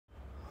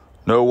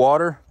No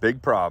water,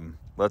 big problem.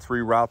 Let's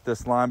reroute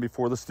this line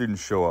before the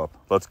students show up.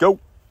 Let's go.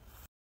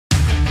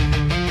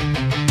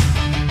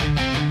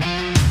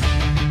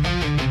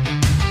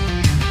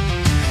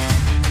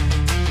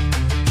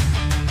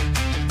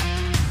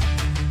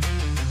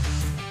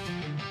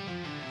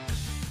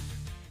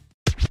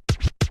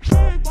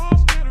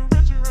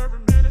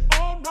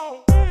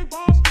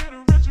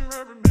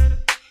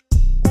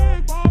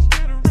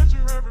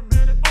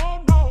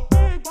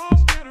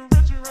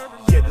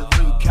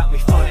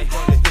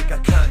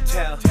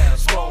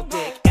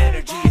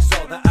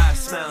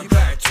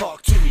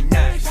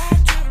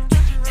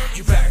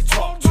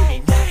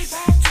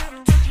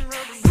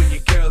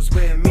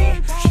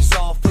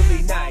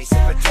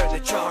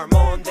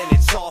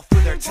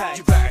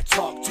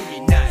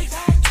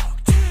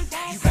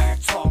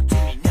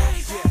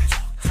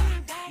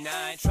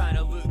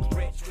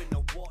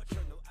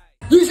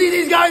 You see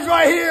these guys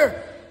right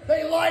here?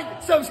 They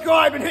like,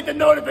 subscribe, and hit the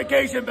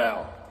notification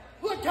bell.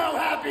 Look how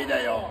happy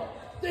they are.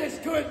 This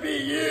could be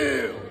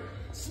you.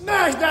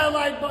 Smash that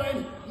like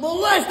button,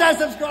 molest that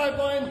subscribe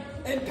button,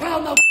 and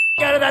pound the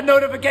out of that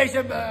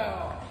notification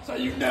bell so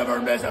you never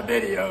miss a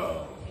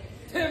video.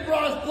 Tim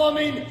Ross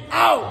Plumbing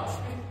out.